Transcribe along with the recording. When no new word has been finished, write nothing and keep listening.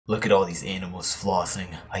Look at all these animals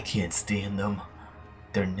flossing. I can't stand them.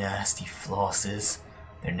 Their nasty flosses,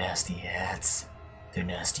 their nasty hats, their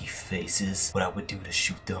nasty faces. What I would do to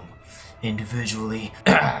shoot them individually.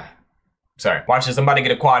 Sorry, watch this. I'm about to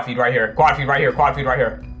get a quad feed right here. Quad feed right here. Quad feed right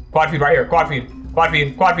here. Quad feed right here. Quad feed. Quad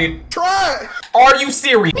feed. Quad feed. Try! Are you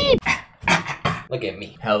serious? Look at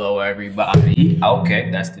me. Hello, everybody.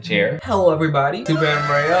 Okay, that's the chair. Hello, everybody. Superman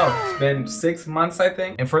Royale. It's been 6 months, I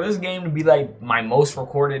think. And for this game to be like my most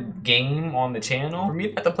recorded game on the channel, for me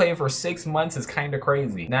to have to play it for 6 months is kind of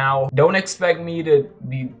crazy. Now, don't expect me to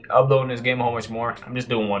be uploading this game a whole bunch more. I'm just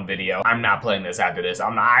doing one video. I'm not playing this after this.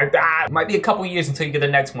 I'm not. It might be a couple years until you get the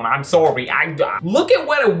next one. I'm sorry. Look at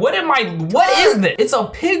what is this? It's a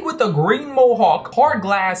pig with a green mohawk, hard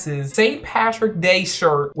glasses, St. Patrick's Day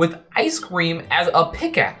shirt with ice cream as a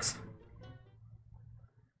pickaxe.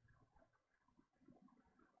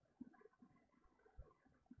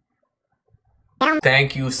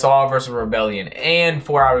 Thank you, Saw vs. Rebellion, and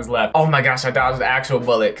 4 hours left. Oh my gosh, I thought it was the actual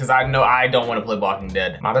bullet, because I know I don't want to play Walking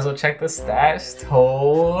Dead. Might as well check the stats.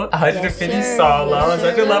 Total 150 solos,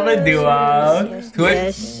 such a lovely duo.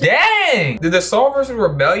 Dang! Did the Saw vs.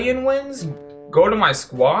 Rebellion wins go to my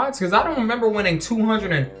squads? Because I don't remember winning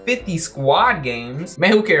 250 squad games.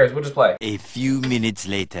 Man, who cares? We'll just play. A few minutes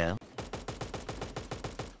later.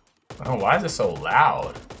 Oh, why is it so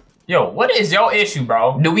loud? Yo, what is your issue,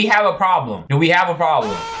 bro? Do we have a problem? Do we have a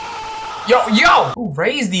problem? Yo! Who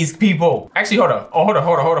raised these people? Actually, hold up. Oh, hold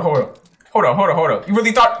up. You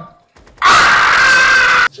really thought?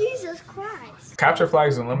 Ah! Jesus Christ. Capture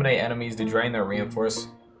flags and eliminate enemies to drain their reinforce.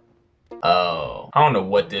 Oh, I don't know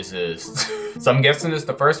what this is. So I'm guessing this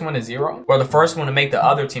the first one is 0? Or the first one to make the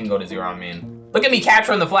other team go to 0, I mean. Look at me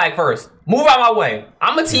capturing the flag first. Move out my way.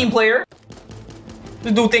 I'm a team player.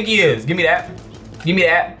 This dude think he is. Give me that. Give me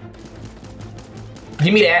that.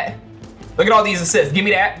 Give me that. Look at all these assists. Give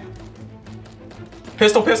me that.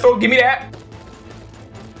 Pistol. Give me that.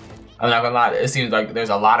 I'm not gonna lie. It seems like there's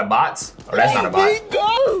a lot of bots. Oh, that's not a bot.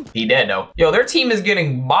 He dead though. Yo, their team is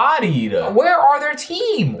getting bodied. Where are their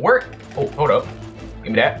team? Where? Oh, hold up.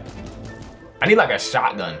 Give me that. I need like a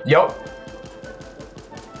shotgun. Yo.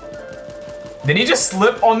 Did he just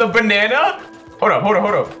slip on the banana? Hold up.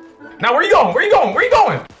 Now where you going? Where you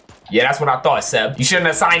going? Yeah, that's what I thought, Seb. You shouldn't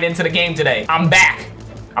have signed into the game today. I'm back.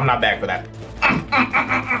 I'm not back for that.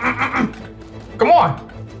 Come on.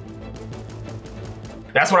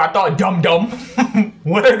 That's what I thought, dum-dum.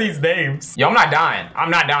 What are these names? Yo, I'm not dying. I'm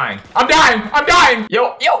dying.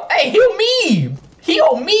 Yo, hey, heal me.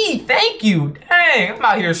 Heal me, thank you. Dang, I'm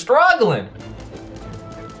out here struggling.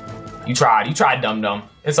 You tried, dum-dum.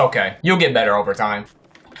 It's okay. You'll get better over time.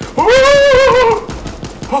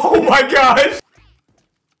 Oh my gosh.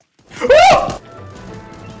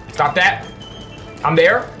 Stop that. I'm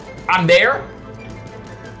there. I'm dead.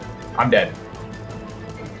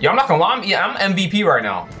 Yo, I'm not gonna lie. I'm MVP right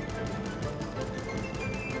now.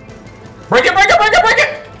 Break it.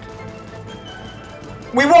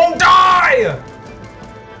 We won't die.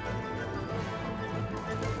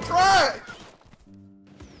 Try!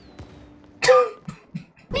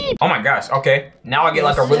 Oh my gosh, okay. Now I get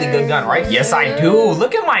like a really good gun, right? Yes, I do.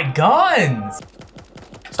 Look at my guns.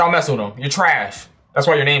 Stop messing with them. You're trash. That's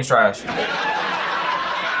why your name's trash.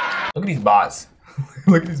 Look at these bots.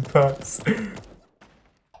 Look at these bots.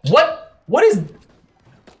 What is?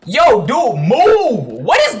 Yo, dude, move.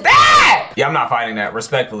 What is that? Yeah, I'm not fighting that,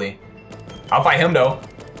 respectfully. I'll fight him though.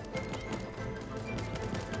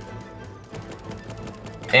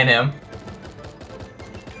 And him.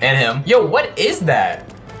 Yo, what is that?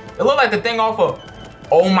 It looked like the thing off of,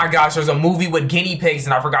 oh my gosh, there's a movie with guinea pigs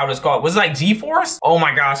and I forgot what it's called. Was it like G-Force? Oh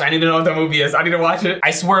my gosh, I need to know what that movie is. I need to watch it.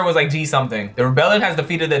 I swear it was like G something. The rebellion has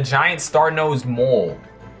defeated the giant star-nosed mole.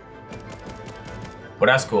 Well,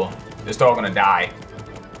 that's cool. They're still gonna die.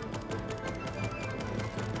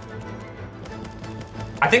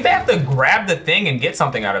 I think they have to grab the thing and get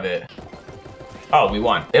something out of it. Oh, we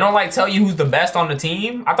won. They don't like tell you who's the best on the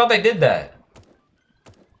team? I thought they did that.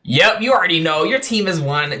 Yep, you already know. Your team has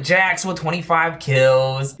won. Jaxx with 25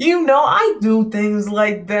 kills. You know, I do things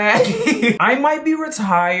like that. I might be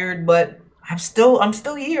retired, but I'm still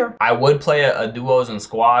here. I would play a duos and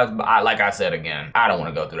squads, but like I said again, I don't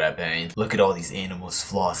want to go through that pain. Look at all these animals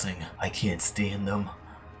flossing. I can't stand them.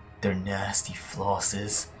 Their nasty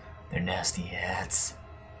flosses, their nasty hats,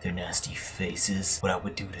 their nasty faces. What I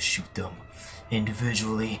would do to shoot them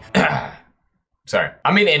individually. Sorry.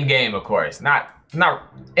 I mean in game, of course. Not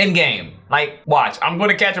in game. Like, watch. I'm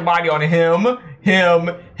gonna catch a body on him,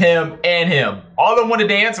 and him. All of them want to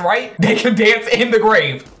dance, right? They can dance in the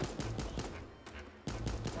grave.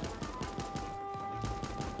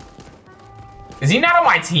 Is he not on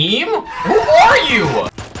my team? Who are you?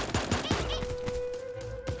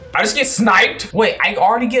 I just get sniped? Wait, I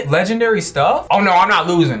already get legendary stuff? Oh no, I'm not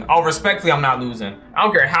losing. Oh, respectfully, I'm not losing. I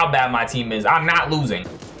don't care how bad my team is. I'm not losing.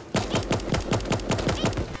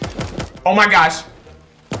 Oh my gosh.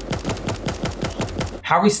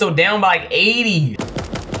 How are we still down by like 80?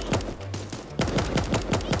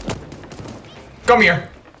 Come here.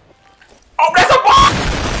 Oh, that's a bot!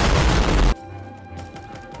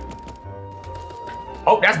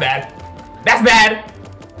 Oh, that's bad. That's bad.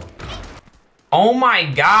 Oh my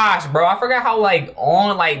gosh, bro. I forgot how like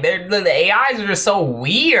the AIs are just so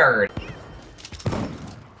weird.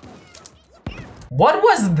 What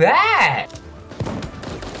was that?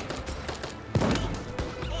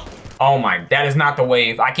 Oh my, that is not the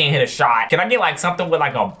wave. I can't hit a shot. Can I get like something with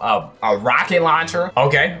like a rocket launcher?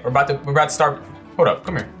 Okay, we're about to start. Hold up,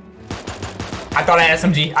 come here. I thought I had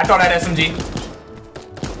SMG. I thought I had SMG.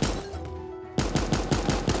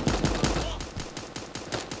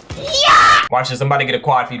 Yeah! Watch this, I'm about to get a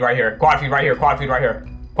quad feed right here. Quad feed right here, quad feed right here.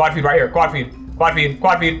 Quad feed right here, quad feed, quad feed,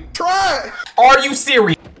 quad feed. Try! Are you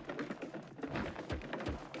serious?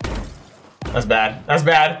 That's bad, that's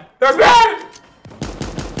bad, that's bad!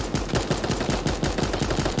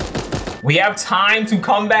 We have time to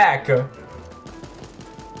come back.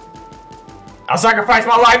 I'll sacrifice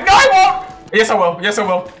my life. No, I won't! Yes, I will. Yes, I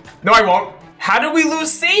will. No, I won't. How did we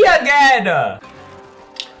lose C again?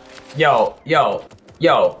 Yo, yo,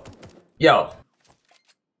 yo, yo,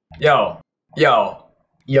 yo, yo,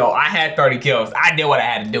 yo. I had 30 kills. I did what I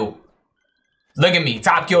had to do. Look at me.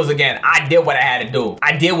 Top kills again. I did what I had to do.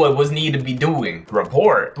 I did what was needed to be doing.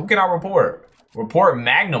 Report. Who can I report? Report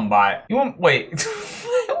Magnum bot. You want, wait.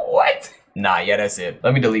 What? Nah, yeah, that's it.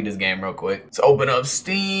 Let me delete this game real quick. Let's open up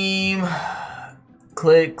Steam.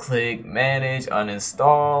 Click, manage,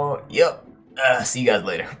 uninstall. Yep. See you guys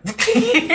later.